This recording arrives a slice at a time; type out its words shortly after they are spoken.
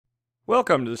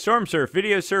Welcome to the Stormsurf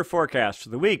Video Surf Forecast for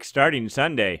the week starting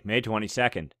Sunday, May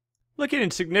 22nd. Looking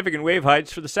at significant wave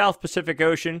heights for the South Pacific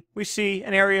Ocean, we see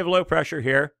an area of low pressure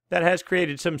here that has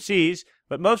created some seas,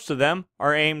 but most of them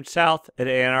are aimed south at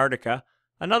Antarctica.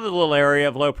 Another little area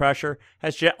of low pressure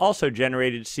has also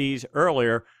generated seas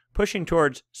earlier, pushing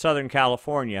towards Southern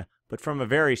California, but from a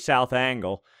very south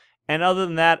angle. And other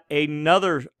than that,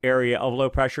 another area of low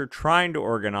pressure trying to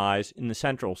organize in the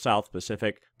central South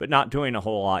Pacific, but not doing a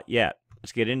whole lot yet.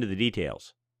 Let's get into the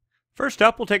details. First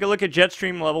up, we'll take a look at jet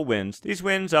stream level winds. These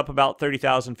winds up about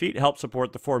 30,000 feet help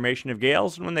support the formation of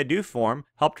gales, and when they do form,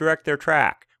 help direct their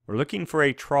track. We're looking for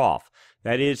a trough.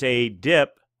 That is a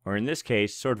dip, or in this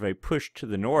case, sort of a push to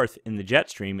the north in the jet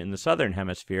stream in the southern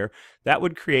hemisphere. That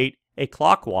would create a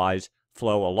clockwise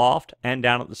flow aloft and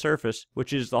down at the surface,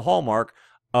 which is the hallmark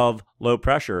of low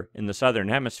pressure in the southern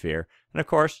hemisphere. And of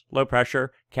course, low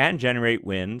pressure can generate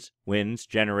winds. Winds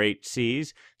generate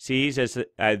seas. Seas,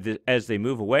 as they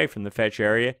move away from the fetch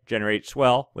area, generate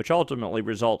swell, which ultimately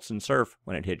results in surf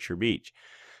when it hits your beach.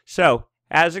 So,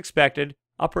 as expected,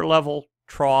 upper level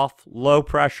trough, low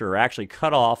pressure, actually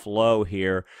cut off low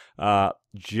here,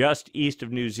 just east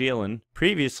of New Zealand,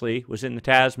 previously was in the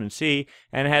Tasman Sea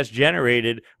and has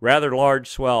generated rather large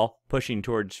swell pushing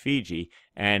towards Fiji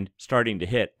and starting to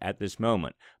hit at this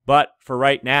moment. But for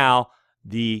right now,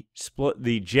 the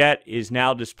jet is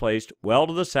now displaced well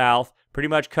to the south, pretty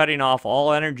much cutting off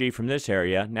all energy from this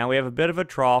area. Now we have a bit of a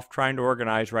trough trying to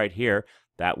organize right here.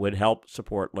 That would help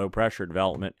support low pressure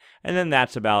development, and then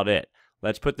that's about it.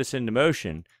 Let's put this into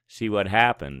motion, see what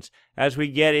happens. As we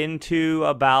get into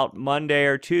about Monday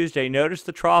or Tuesday, notice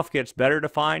the trough gets better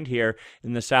defined here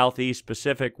in the southeast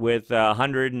Pacific with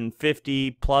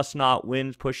 150 plus knot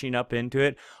winds pushing up into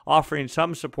it, offering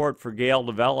some support for gale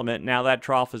development. Now that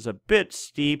trough is a bit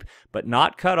steep, but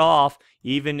not cut off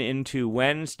even into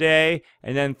Wednesday,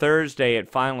 and then Thursday it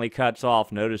finally cuts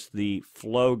off. Notice the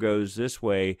flow goes this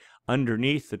way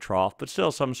underneath the trough, but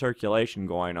still some circulation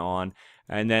going on.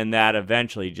 And then that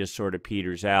eventually just sort of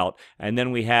peters out. And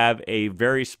then we have a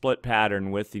very split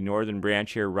pattern with the northern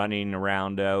branch here running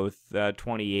around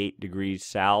 28 degrees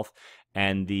south,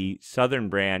 and the southern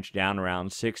branch down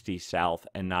around 60 south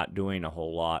and not doing a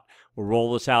whole lot. We'll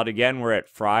roll this out again. We're at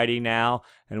Friday now,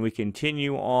 and we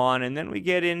continue on, and then we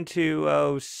get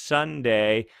into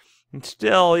Sunday. And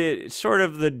still, it's sort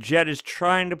of the jet is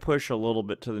trying to push a little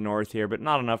bit to the north here, but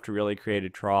not enough to really create a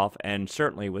trough, and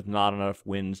certainly with not enough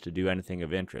winds to do anything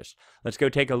of interest. Let's go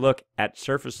take a look at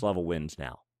surface level winds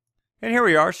now. And here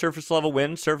we are, surface level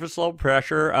winds, surface level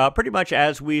pressure, pretty much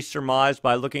as we surmised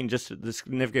by looking just at the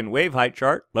significant wave height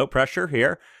chart. Low pressure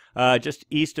here, just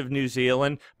east of New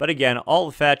Zealand, but again, all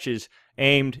the fetch is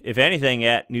aimed, if anything,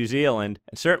 at New Zealand,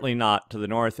 and certainly not to the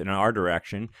north in our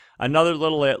direction. Another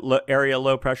little area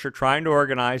low pressure trying to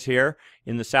organize here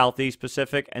in the southeast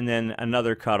Pacific, and then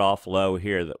another cutoff low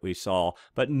here that we saw,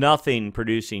 but nothing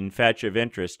producing fetch of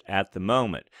interest at the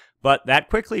moment. But that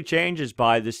quickly changes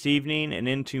by this evening and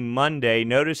into Monday.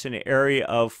 Notice an area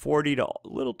of 40 to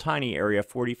little tiny area,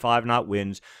 45 knot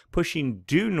winds pushing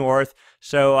due north.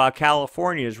 So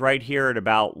California is right here at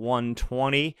about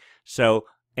 120. So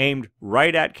aimed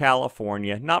right at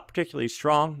California, not particularly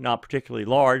strong, not particularly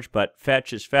large, but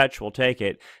fetch is fetch, we'll take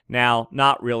it. Now,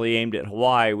 not really aimed at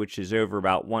Hawaii, which is over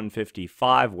about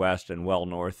 155 west and well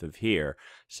north of here.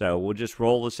 So we'll just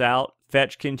roll this out.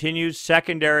 Fetch continues.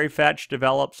 Secondary fetch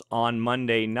develops on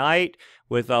Monday night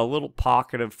with a little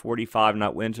pocket of 45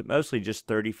 knot winds, but mostly just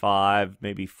 35,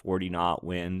 maybe 40 knot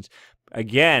winds.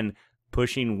 Again,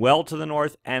 pushing well to the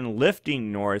north and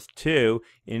lifting north too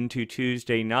into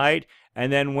Tuesday night. And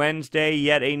then Wednesday,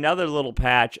 yet another little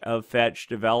patch of fetch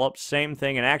develops. Same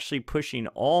thing, and actually pushing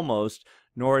almost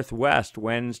northwest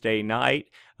Wednesday night.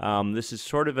 This is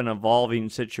sort of an evolving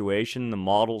situation. The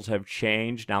models have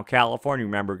changed. Now, California,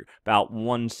 remember, about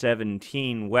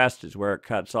 117 west is where it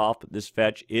cuts off, but this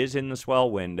fetch is in the swell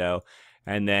window,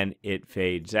 and then it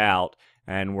fades out,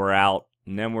 and we're out.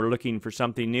 And then we're looking for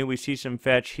something new. We see some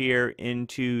fetch here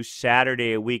into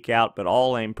Saturday, a week out, but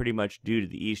all aim pretty much due to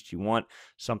the east. You want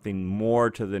something more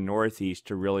to the northeast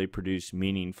to really produce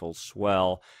meaningful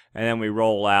swell. And then we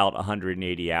roll out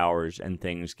 180 hours and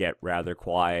things get rather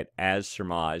quiet, as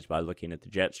surmised by looking at the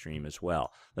jet stream as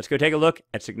well. Let's go take a look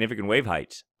at significant wave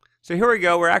heights. So here we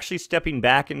go. We're actually stepping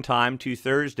back in time to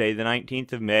Thursday, the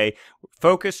 19th of May.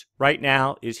 Focus right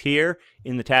now is here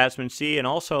in the Tasman Sea and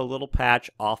also a little patch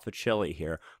off of Chile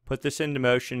here. Put this into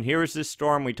motion. Here is this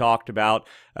storm we talked about,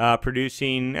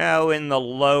 producing in the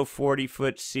low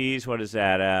 40-foot seas. What is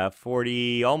that?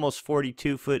 Almost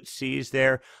 42-foot seas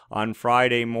there on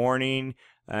Friday morning.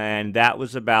 And that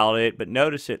was about it. But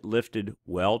notice it lifted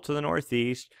well to the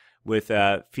northeast. with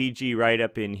Fiji right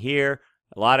up in here.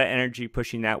 A lot of energy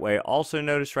pushing that way. Also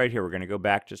notice right here, we're going to go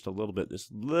back just a little bit, this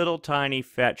little tiny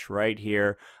fetch right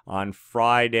here on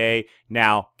Friday.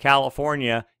 Now,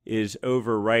 California is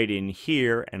over right in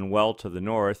here and well to the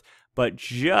north, but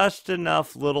just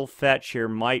enough little fetch here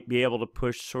might be able to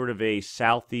push sort of a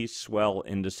southeast swell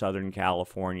into Southern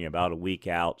California about a week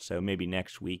out, so maybe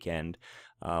next weekend.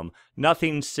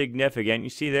 Nothing significant. You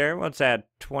see there, what's that,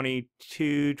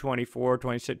 22, 24,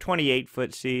 26, 28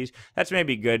 foot seas. That's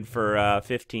maybe good for a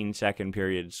 15-second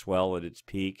period swell at its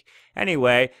peak.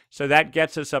 Anyway, so that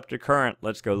gets us up to current.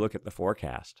 Let's go look at the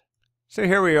forecast. So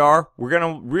here we are. We're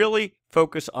going to really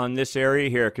focus on this area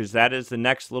here because that is the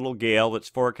next little gale that's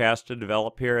forecast to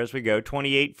develop here as we go.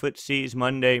 28 foot seas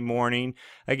Monday morning.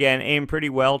 Again, aim pretty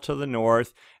well to the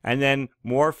north. And then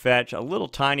more fetch, a little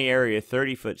tiny area,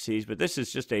 30 foot seas. But this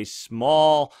is just a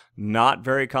small, not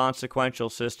very consequential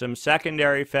system.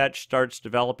 Secondary fetch starts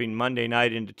developing Monday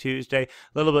night into Tuesday. A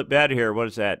little bit better here. What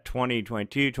is that? 20,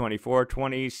 22, 24,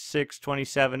 26,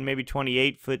 27, maybe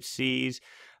 28 foot seas.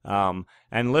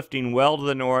 And lifting well to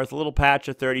the north, a little patch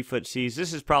of 30-foot seas.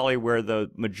 This is probably where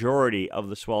the majority of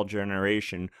the swell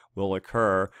generation will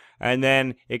occur. And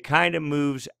then it kind of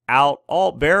moves out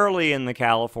all barely in the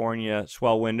California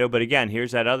swell window. But again,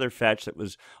 here's that other fetch that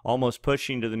was almost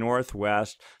pushing to the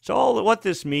northwest. So what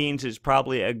this means is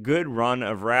probably a good run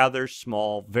of rather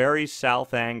small, very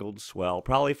south-angled swell,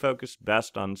 probably focused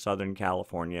best on Southern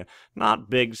California. Not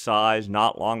big size,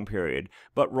 not long period,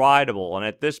 but rideable. And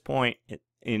at this point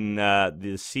in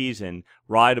the season,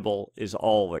 rideable is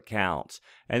all that counts.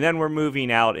 And then we're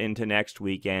moving out into next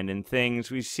weekend and things.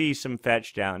 We see some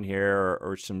fetch down here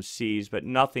or some seas, but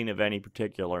nothing of any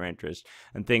particular interest,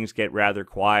 and things get rather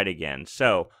quiet again.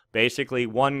 So basically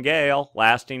one gale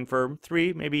lasting for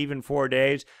 3, maybe even 4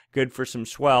 days, good for some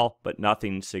swell, but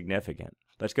nothing significant.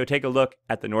 Let's go take a look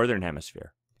at the northern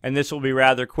hemisphere. And this will be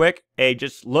rather quick.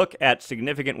 Just look at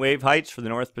significant wave heights for the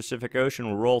North Pacific Ocean.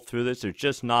 We'll roll through this. There's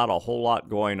just not a whole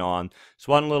lot going on. It's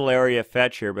one little area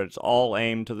fetch here, but it's all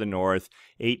aimed to the north.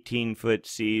 18-foot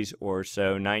seas or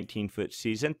so, 19-foot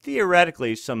seas, and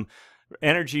theoretically some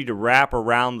energy to wrap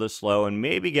around the slow and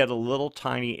maybe get a little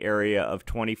tiny area of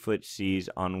 20-foot seas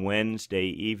on Wednesday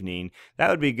evening. That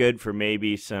would be good for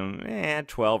maybe some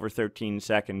 12 or 13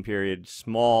 second period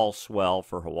small swell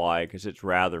for Hawaii because it's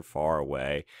rather far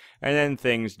away. And then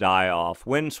things die off.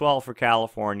 Wind swell for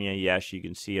California, yes, you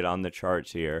can see it on the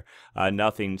charts here.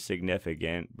 Nothing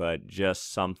significant, but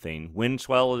just something. Wind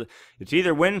swell, it's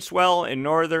either wind swell in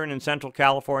northern and central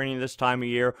California this time of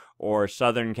year or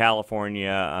Southern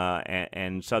California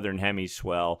and southern hemi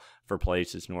swell for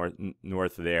places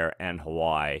north of there and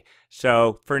Hawaii.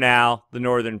 So for now, the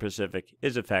northern Pacific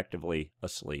is effectively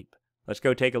asleep. Let's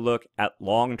go take a look at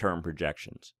long-term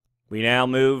projections. We now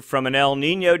move from an El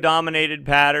Nino-dominated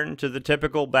pattern to the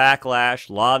typical backlash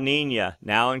La Nina,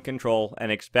 now in control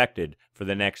and expected for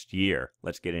the next year.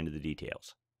 Let's get into the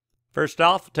details. First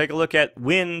off, take a look at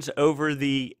winds over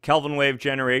the Kelvin wave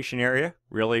generation area,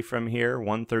 really from here,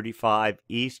 135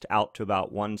 east out to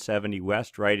about 170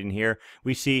 west, right in here.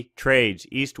 We see trades,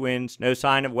 east winds, no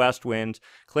sign of west winds,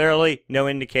 clearly no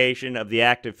indication of the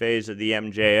active phase of the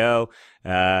MJO,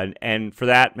 and for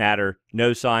that matter,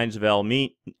 no signs of El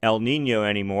Nino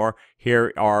anymore.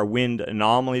 Here are wind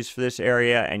anomalies for this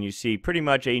area, and you see pretty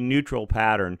much a neutral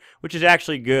pattern, which is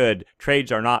actually good.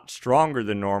 Trades are not stronger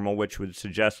than normal, which would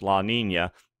suggest La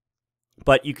Nina.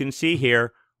 But you can see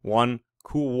here, one,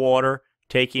 cool water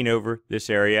taking over this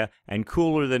area, and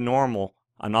cooler than normal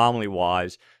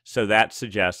anomaly-wise, so that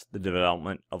suggests the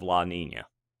development of La Nina.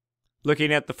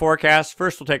 Looking at the forecast,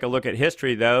 first we'll take a look at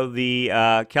history, though.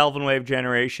 The Kelvin wave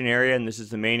generation area, and this is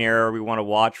the main area we want to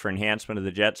watch for enhancement of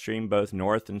the jet stream, both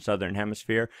north and southern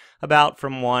hemisphere, about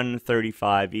from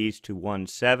 135 east to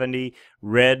 170.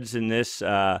 Reds in this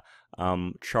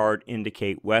chart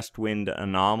indicate west wind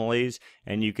anomalies,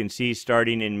 and you can see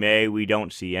starting in May we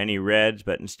don't see any reds,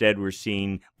 but instead we're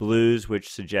seeing blues, which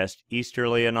suggest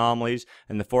easterly anomalies,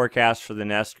 and the forecast for the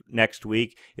next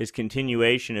week is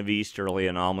continuation of easterly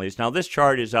anomalies. Now this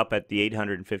chart is up at the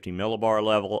 850 millibar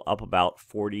level, up about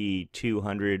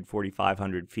 4,200,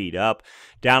 4,500 feet up.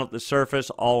 Down at the surface,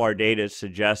 all our data is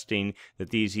suggesting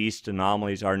that these east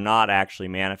anomalies are not actually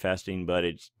manifesting, but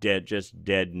it's just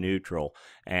dead neutral.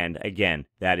 And again,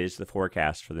 that is the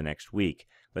forecast for the next week.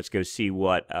 Let's go see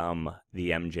what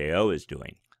the MJO is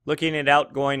doing. Looking at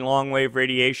outgoing long-wave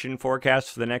radiation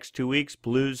forecasts for the next 2 weeks,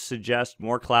 blues suggest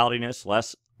more cloudiness,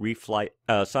 less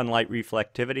sunlight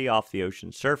reflectivity off the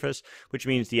ocean surface, which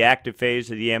means the active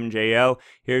phase of the MJO.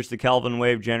 Here's the Kelvin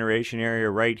wave generation area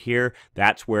right here.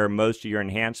 That's where most of your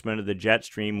enhancement of the jet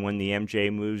stream, when the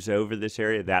MJ moves over this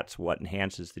area, that's what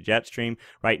enhances the jet stream.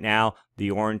 Right now, the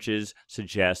oranges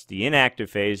suggest the inactive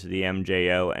phase of the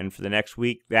MJO, and for the next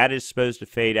week, that is supposed to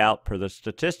fade out per the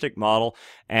statistic model,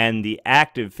 and the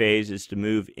active phase is to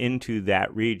move into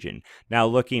that region. Now,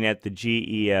 looking at the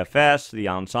GEFS, the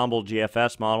ensemble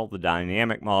GFS model, the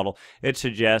dynamic model, it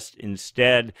suggests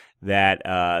instead that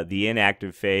the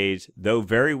inactive phase, though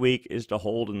very weak, is to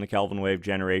hold in the Kelvin wave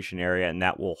generation area, and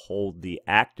that will hold the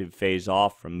active phase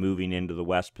off from moving into the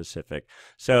West Pacific.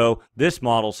 So this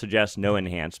model suggests no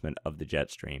enhancement of the jet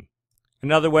stream.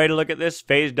 Another way to look at this,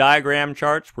 phase diagram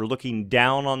charts. We're looking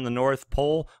down on the North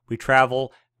Pole. We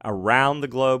travel around the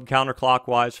globe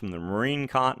counterclockwise from the marine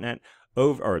continent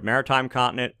maritime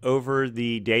continent over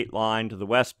the date line to the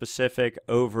West Pacific,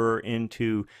 over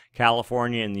into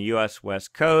California and the U.S.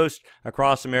 West Coast,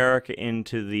 across America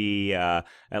into the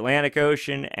Atlantic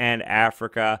Ocean and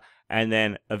Africa, and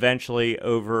then eventually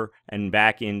over and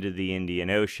back into the Indian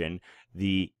Ocean.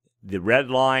 The red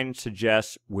line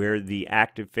suggests where the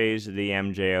active phase of the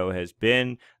MJO has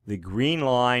been. The green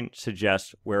line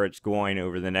suggests where it's going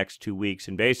over the next 2 weeks.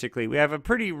 And basically, we have a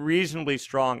pretty reasonably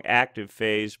strong active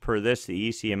phase per the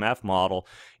ECMF model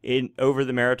over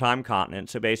the maritime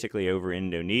continent. So basically over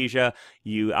Indonesia.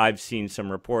 I've seen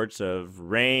some reports of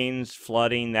rains,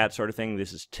 flooding, that sort of thing.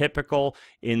 This is typical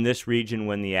in this region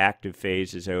when the active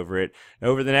phase is over it.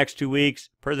 Over the next 2 weeks,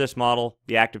 per this model,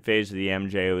 the active phase of the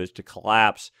MJO is to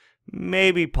collapse,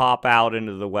 maybe pop out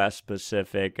into the West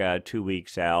Pacific 2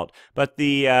 weeks out. But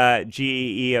the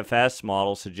GEFS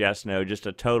model suggests no, just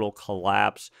a total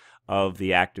collapse of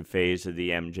the active phase of the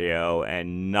MJO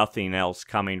and nothing else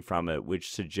coming from it,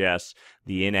 which suggests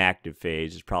the inactive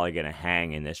phase is probably going to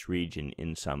hang in this region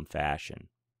in some fashion.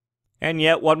 And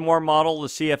yet one more model, the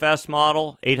CFS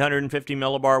model, 850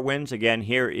 millibar winds. Again,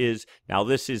 now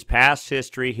this is past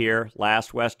history here.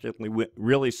 Last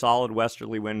really solid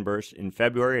westerly wind burst in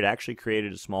February. It actually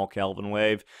created a small Kelvin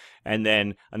wave. And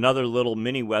then another little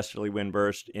mini westerly wind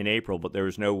burst in April, but there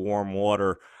was no warm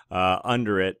water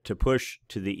under it to push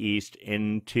to the east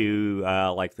into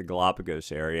like the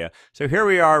Galapagos area. So here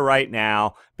we are right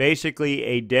now, basically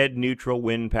a dead neutral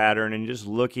wind pattern, and just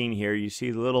looking here, you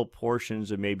see little portions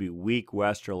of maybe weak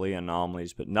westerly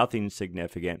anomalies, but nothing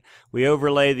significant. We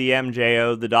overlay the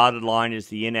MJO. The dotted line is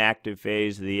the inactive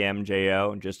phase of the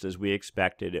MJO, just as we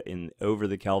expected over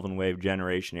the Kelvin wave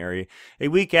generation area. A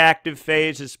weak active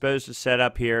phase is supposed to set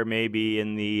up here maybe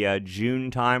in the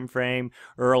June time frame,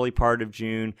 early part of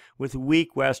June, with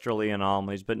weak westerly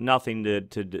anomalies, but nothing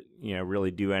to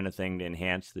really do anything to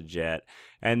enhance the jet.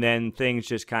 And then things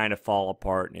just kind of fall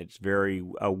apart, and it's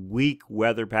a weak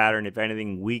weather pattern. If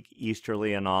anything, weak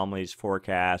easterly anomalies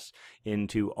forecast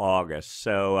into August.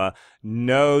 So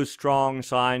no strong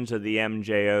signs of the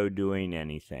MJO doing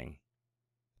anything.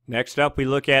 Next up, we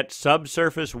look at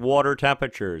subsurface water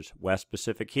temperatures. West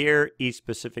Pacific here, East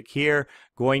Pacific here,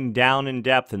 going down in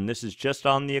depth, and this is just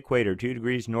on the equator, 2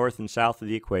 degrees north and south of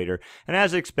the equator. And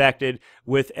as expected,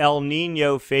 with El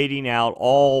Nino fading out,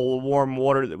 all the warm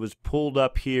water that was pulled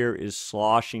up here is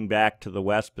sloshing back to the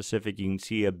West Pacific. You can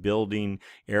see a building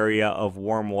area of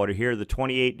warm water here. The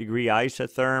 28-degree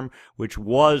isotherm, which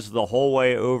was the whole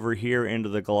way over here into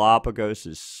the Galapagos,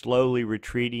 is slowly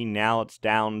retreating. Now it's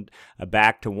down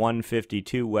back to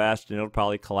 152 west, and it'll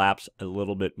probably collapse a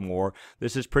little bit more.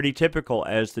 This is pretty typical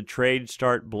as the trades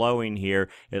start blowing here.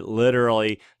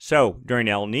 So during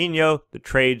El Nino, the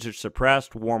trades are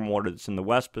suppressed. Warm water that's in the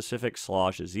West Pacific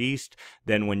sloshes east.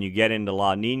 Then when you get into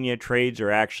La Nina, trades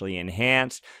are actually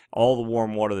enhanced. All the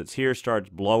warm water that's here starts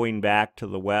blowing back to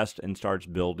the west and starts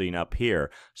building up here.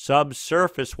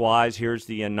 Subsurface-wise, here's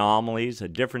the anomalies, the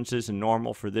differences in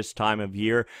normal for this time of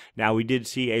year. Now, we did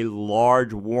see a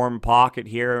large warm pocket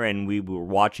here, and we were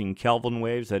watching Kelvin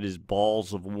waves, that is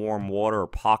balls of warm water or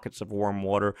pockets of warm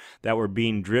water that were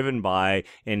being driven by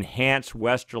enhanced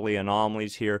westerly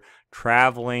anomalies here,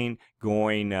 traveling,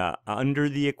 going under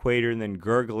the equator and then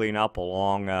gurgling up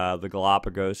along the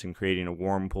Galapagos and creating a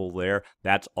warm pool there.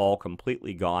 That's all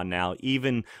completely gone now.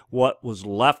 Even what was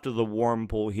left of the warm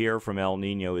pool here from El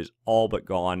Nino is all but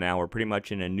gone now. We're pretty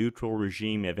much in a neutral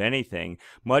regime, if anything.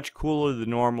 Much cooler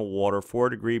than normal water, 4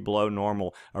 degrees below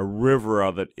normal. A river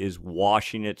of it is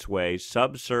washing its way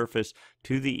subsurface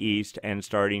to the east and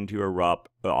starting to erupt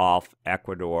off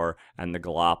Ecuador and the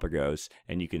Galapagos,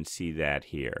 and you can see that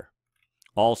here.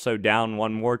 Also down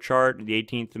one more chart, the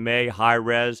 18th of May, high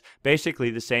res, basically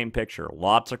the same picture.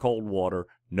 Lots of cold water,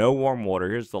 no warm water.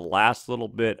 Here's the last little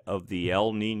bit of the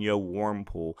El Nino warm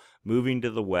pool moving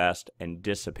to the west and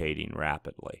dissipating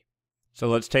rapidly. So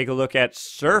let's take a look at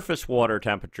surface water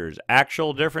temperatures.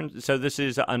 Actual difference, so this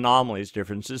is anomalies,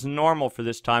 differences normal for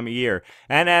this time of year.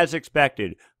 And as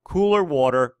expected, cooler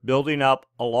water building up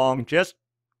along just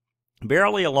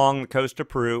barely along the coast of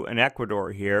Peru and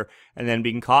Ecuador here, and then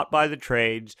being caught by the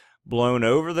trades, blown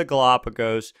over the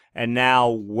Galapagos, and now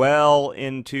well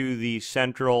into the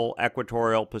central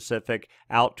equatorial Pacific,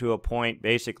 out to a point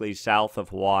basically south of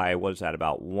Hawaii. What is that,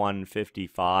 about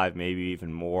 155, maybe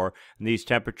even more? And these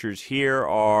temperatures here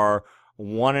are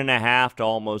 1.5 to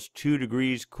almost 2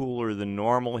 degrees cooler than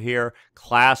normal here.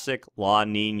 Classic La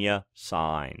Nina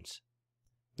signs.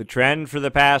 The trend for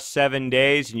the past 7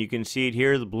 days, and you can see it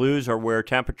here, the blues are where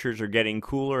temperatures are getting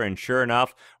cooler, and sure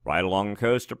enough, right along the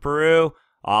coast of Peru,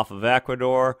 off of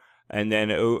Ecuador, and then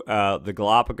the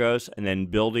Galapagos, and then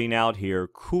building out here,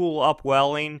 cool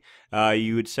upwelling,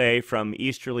 you would say, from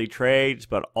easterly trades,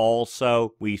 but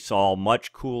also we saw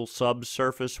much cool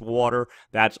subsurface water.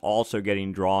 That's also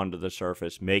getting drawn to the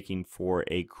surface, making for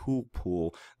a cool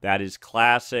pool. That is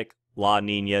classic La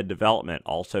Nina development.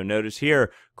 Also notice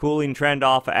here, cooling trend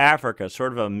off of Africa,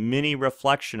 sort of a mini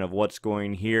reflection of what's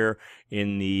going here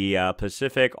in the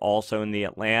Pacific, also in the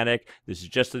Atlantic. This is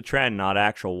just the trend, not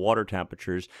actual water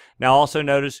temperatures. Now also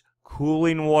notice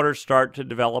cooling waters start to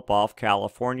develop off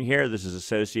California here. This is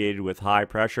associated with high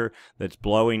pressure that's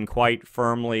blowing quite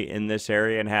firmly in this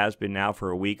area and has been now for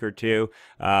a week or two.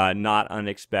 Not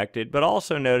unexpected. But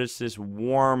also notice this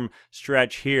warm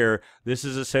stretch here. This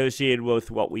is associated with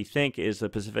what we think is the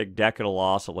Pacific Decadal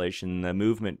Oscillation, the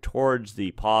movement towards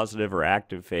the positive or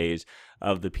active phase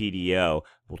of the PDO.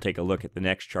 We'll take a look at the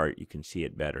next chart. You can see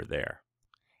it better there.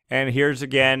 And here's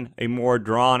again a more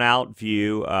drawn-out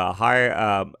view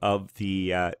of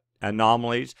the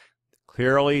anomalies.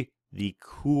 Clearly, the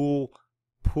cool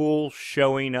pool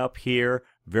showing up here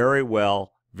very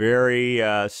well, very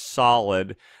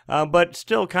solid, but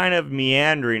still kind of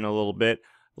meandering a little bit.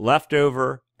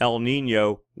 Leftover El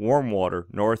Nino warm water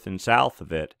north and south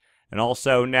of it. And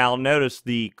also now notice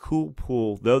the cool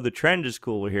pool, though the trend is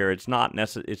cooler here, it's not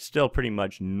it's still pretty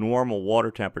much normal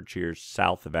water temperatures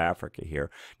south of Africa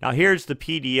here. Now here's the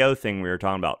PDO thing we were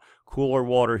talking about. Cooler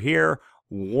water here,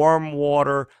 warm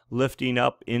water lifting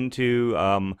up into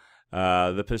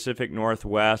the Pacific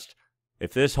Northwest.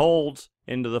 If this holds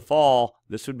into the fall,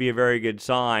 this would be a very good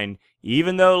sign.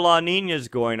 Even though La Nina is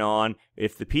going on,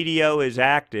 if the PDO is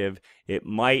active, it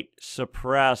might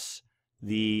suppress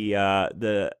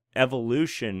the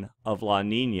evolution of La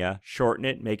Nina, shorten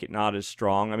it, make it not as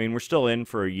strong. I mean, we're still in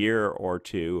for a year or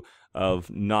two of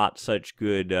not such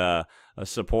good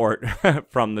support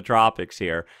from the tropics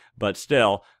here, but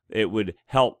still, it would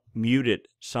help mute it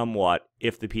somewhat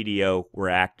if the PDO were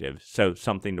active, so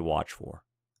something to watch for.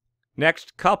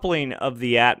 Next, coupling of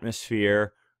the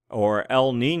atmosphere, or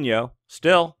El Nino.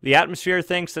 Still, the atmosphere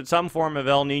thinks that some form of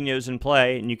El Nino is in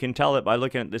play, and you can tell it by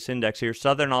looking at this index here.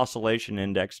 Southern Oscillation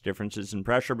Index, differences in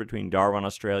pressure between Darwin,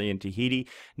 Australia, and Tahiti.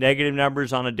 Negative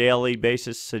numbers on a daily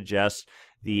basis suggest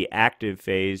the active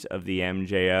phase of the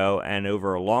MJO, and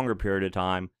over a longer period of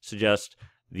time suggest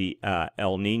the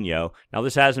El Nino. Now,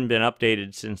 this hasn't been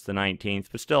updated since the 19th,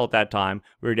 but still at that time,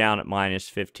 we were down at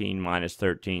 -15,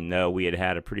 -13, though we had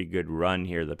had a pretty good run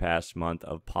here the past month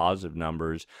of positive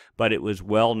numbers, but it was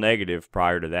well negative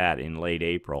prior to that in late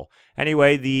April.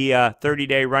 Anyway, the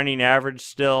 30-day running average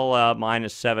still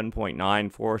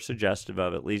 -7.94, suggestive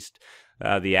of at least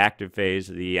the active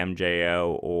phase of the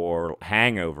MJO, or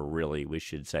hangover, really, we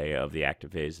should say, of the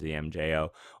active phase of the MJO,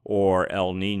 or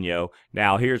El Nino.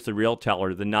 Now, here's the real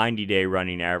teller. The 90-day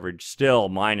running average still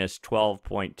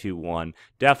 -12.21,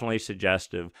 definitely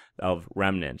suggestive of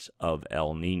remnants of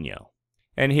El Nino.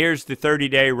 And here's the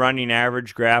 30-day running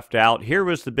average graphed out. Here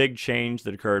was the big change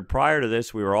that occurred. Prior to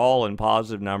this, we were all in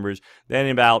positive numbers. Then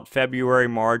about February,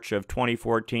 March of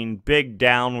 2014, big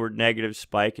downward negative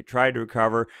spike. It tried to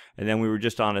recover, and then we were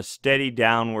just on a steady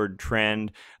downward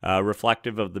trend,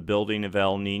 reflective of the building of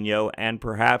El Nino and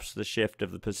perhaps the shift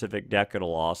of the Pacific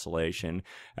Decadal Oscillation.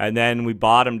 And then we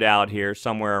bottomed out here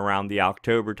somewhere around the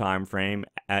October time frame.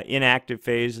 Inactive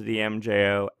phase of the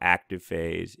MJO, active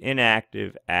phase,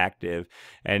 inactive, active.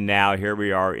 And now here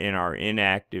we are in our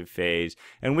inactive phase,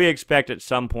 and we expect at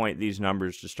some point these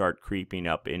numbers to start creeping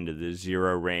up into the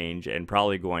 0 range and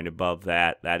probably going above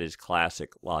that. That is classic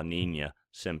La Nina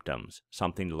symptoms,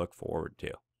 something to look forward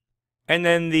to. And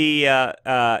then the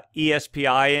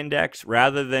ESPI index,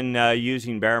 rather than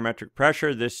using barometric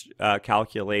pressure, this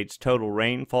calculates total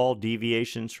rainfall,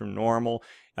 deviations from normal,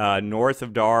 north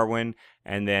of Darwin,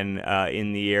 and then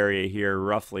in the area here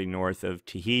roughly north of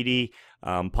Tahiti.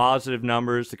 Positive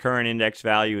numbers, the current index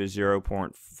value is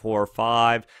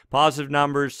 0.45. Positive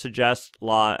numbers suggest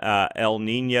El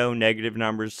Nino. Negative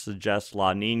numbers suggest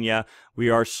La Nina. We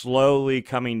are slowly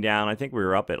coming down. I think we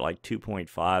were up at like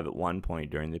 2.5 at one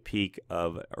point during the peak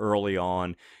of early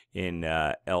on in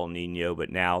El Nino, but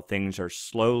now things are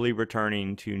slowly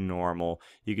returning to normal.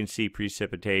 You can see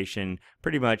precipitation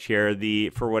pretty much here.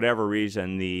 For whatever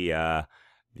reason, the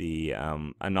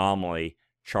anomaly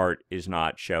chart is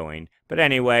not showing. But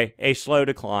anyway, a slow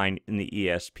decline in the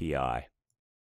ESPI.